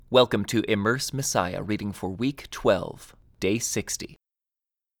Welcome to Immerse Messiah, reading for week 12, day 60.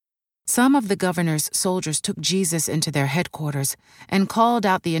 Some of the governor's soldiers took Jesus into their headquarters and called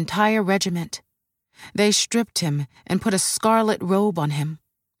out the entire regiment. They stripped him and put a scarlet robe on him.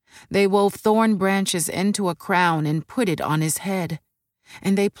 They wove thorn branches into a crown and put it on his head,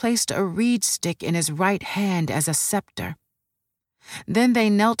 and they placed a reed stick in his right hand as a scepter. Then they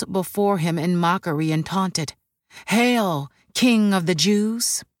knelt before him in mockery and taunted, "Hail, King of the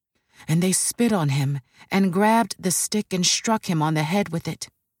Jews!" And they spit on him and grabbed the stick and struck him on the head with it.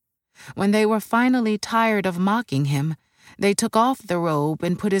 When they were finally tired of mocking him, they took off the robe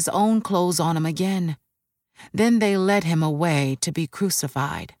and put his own clothes on him again. Then they led him away to be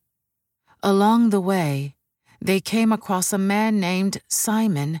crucified. Along the way, they came across a man named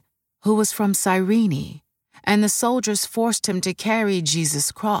Simon, who was from Cyrene, and the soldiers forced him to carry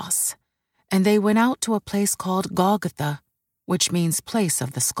Jesus' cross, and they went out to a place called Golgotha, which means place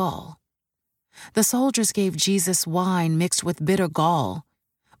of the skull. The soldiers gave Jesus wine mixed with bitter gall,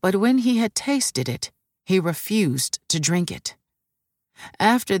 but when he had tasted it, he refused to drink it.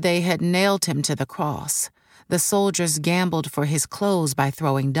 After they had nailed him to the cross, the soldiers gambled for his clothes by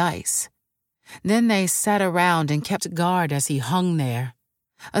throwing dice. Then they sat around and kept guard as he hung there.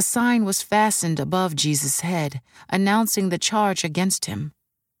 A sign was fastened above Jesus' head, announcing the charge against him.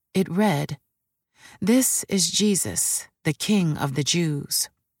 It read, "This is Jesus, the King of the Jews."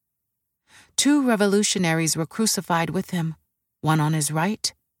 2 revolutionaries were crucified with him, one on his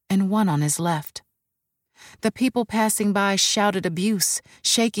right and one on his left. The people passing by shouted abuse,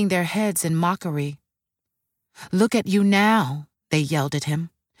 shaking their heads in mockery. "Look at you now," they yelled at him.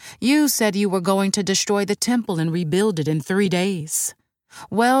 "You said you were going to destroy the temple and rebuild it in 3 days.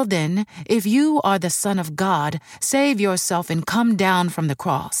 Well then, if you are the Son of God, save yourself and come down from the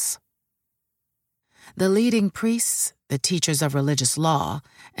cross." The leading priests, the teachers of religious law,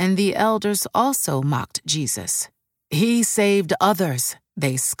 and the elders also mocked Jesus. "He saved others,"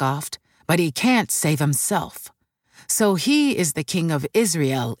 they scoffed, "but he can't save himself. So he is the King of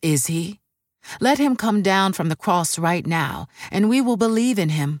Israel, is he? Let him come down from the cross right now, and we will believe in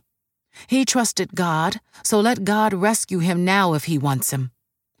him. He trusted God, so let God rescue him now if he wants him.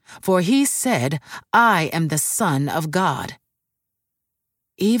 For he said, 'I am the Son of God.'"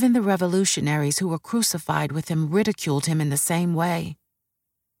 Even the revolutionaries who were crucified with him ridiculed him in the same way.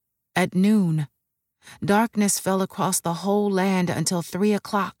 At noon, darkness fell across the whole land until 3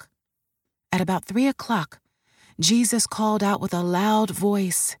 o'clock. At about 3 o'clock, Jesus called out with a loud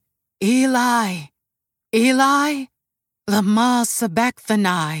voice, "Eli, Eli, lama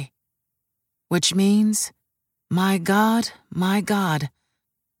sabachthani," which means, my God,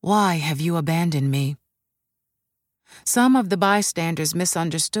 why have you abandoned me?" Some of the bystanders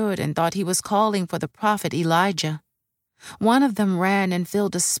misunderstood and thought he was calling for the prophet Elijah. One of them ran and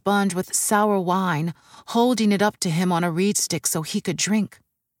filled a sponge with sour wine, holding it up to him on a reed stick so he could drink.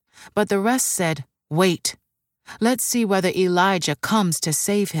 But the rest said, "Wait, let's see whether Elijah comes to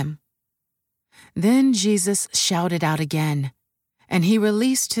save him." Then Jesus shouted out again, and he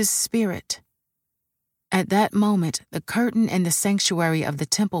released his spirit. At that moment, the curtain in the sanctuary of the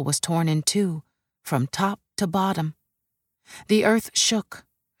temple was torn in two, from top to bottom. The earth shook,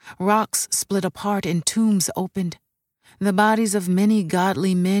 rocks split apart and tombs opened. The bodies of many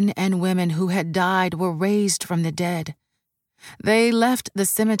godly men and women who had died were raised from the dead. They left the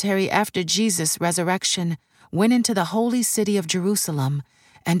cemetery after Jesus' resurrection, went into the holy city of Jerusalem,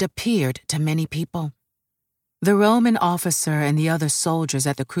 and appeared to many people. The Roman officer and the other soldiers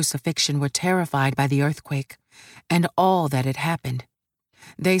at the crucifixion were terrified by the earthquake and all that had happened.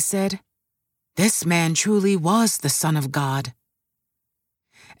 They said, "This man truly was the Son of God."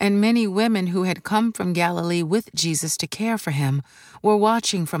 And many women who had come from Galilee with Jesus to care for him were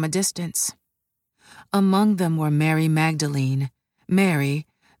watching from a distance. Among them were Mary Magdalene, Mary,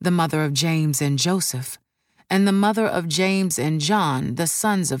 the mother of James and Joseph, and the mother of James and John, the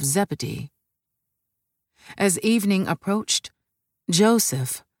sons of Zebedee. As evening approached,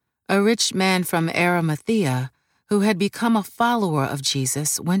 Joseph, a rich man from Arimathea, who had become a follower of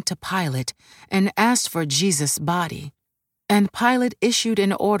Jesus, went to Pilate and asked for Jesus' body, and Pilate issued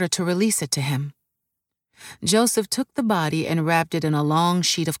an order to release it to him. Joseph took the body and wrapped it in a long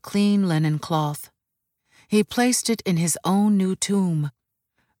sheet of clean linen cloth. He placed it in his own new tomb,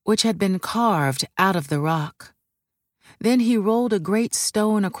 which had been carved out of the rock. Then he rolled a great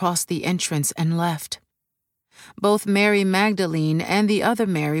stone across the entrance and left. Both Mary Magdalene and the other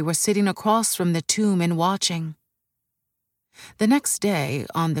Mary were sitting across from the tomb and watching. The next day,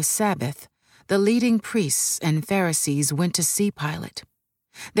 on the Sabbath, the leading priests and Pharisees went to see Pilate.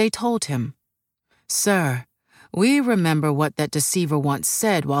 They told him, "Sir, We remember what that deceiver once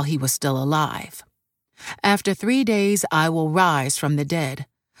said while he was still alive. After 3 days I will rise from the dead,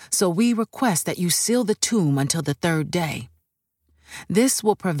 so we request that you seal the tomb until the 3rd day. This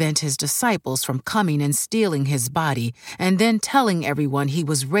will prevent his disciples from coming and stealing his body and then telling everyone he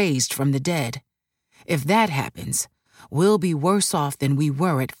was raised from the dead. If that happens, we'll be worse off than we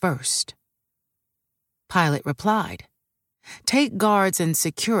were at first." Pilate replied, "Take guards and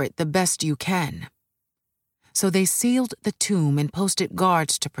secure it the best you can." So they sealed the tomb and posted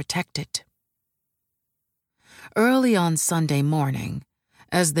guards to protect it. Early on Sunday morning,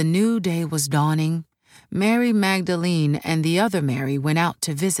 as the new day was dawning, Mary Magdalene and the other Mary went out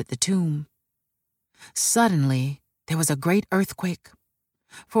to visit the tomb. Suddenly, there was a great earthquake,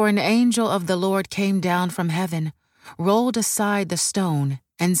 for an angel of the Lord came down from heaven, rolled aside the stone,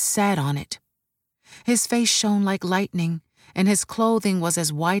 and sat on it. His face shone like lightning, and his clothing was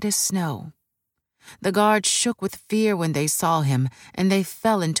as white as snow. The guards shook with fear when they saw him, and they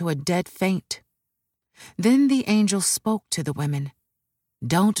fell into a dead faint. Then the angel spoke to the women.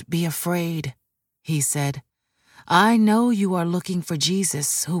 "Don't be afraid," he said. "I know you are looking for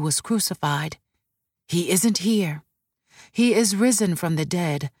Jesus who was crucified. He isn't here. He is risen from the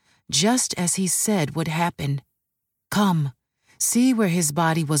dead, just as he said would happen. Come, see where his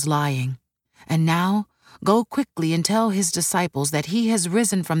body was lying. And now, go quickly and tell his disciples that he has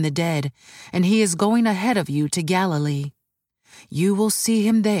risen from the dead, and he is going ahead of you to Galilee. You will see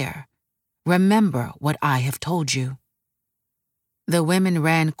him there. Remember what I have told you." The women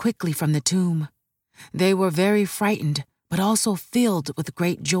ran quickly from the tomb. They were very frightened, but also filled with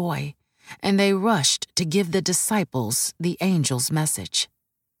great joy, and they rushed to give the disciples the angel's message.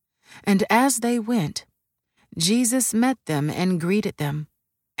 And as they went, Jesus met them and greeted them,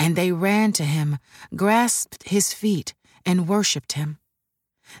 and they ran to him, grasped his feet, and worshipped him.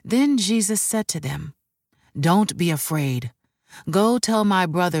 Then Jesus said to them, "Don't be afraid. Go tell my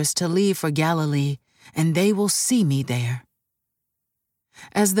brothers to leave for Galilee, and they will see me there."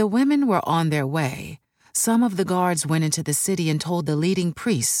 As the women were on their way, some of the guards went into the city and told the leading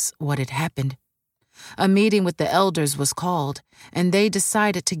priests what had happened. A meeting with the elders was called, and they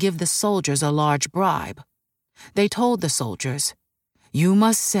decided to give the soldiers a large bribe. They told the soldiers, "You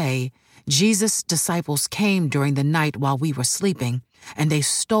must say, 'Jesus' disciples came during the night while we were sleeping, and they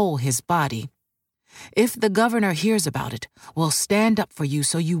stole his body.' If the governor hears about it, we'll stand up for you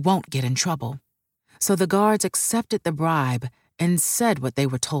so you won't get in trouble." So the guards accepted the bribe and said what they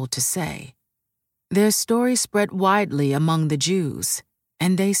were told to say. Their story spread widely among the Jews,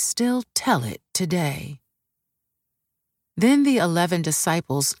 and they still tell it today. Then the 11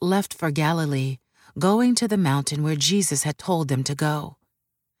 disciples left for Galilee, going to the mountain where Jesus had told them to go.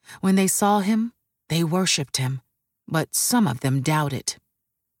 When they saw him, they worshipped him, but some of them doubted.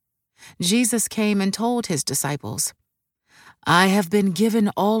 Jesus came and told his disciples, "I have been given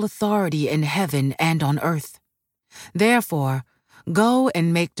all authority in heaven and on earth. Therefore, go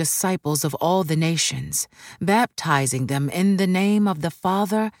and make disciples of all the nations, baptizing them in the name of the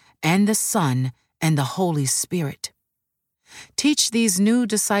Father and the Son and the Holy Spirit. Teach these new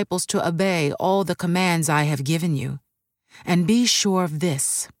disciples to obey all the commands I have given you, and be sure of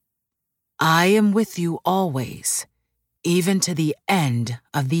this: I am with you always, even to the end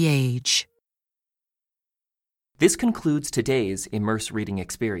of the age." This concludes today's Immerse Reading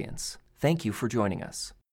Experience. Thank you for joining us.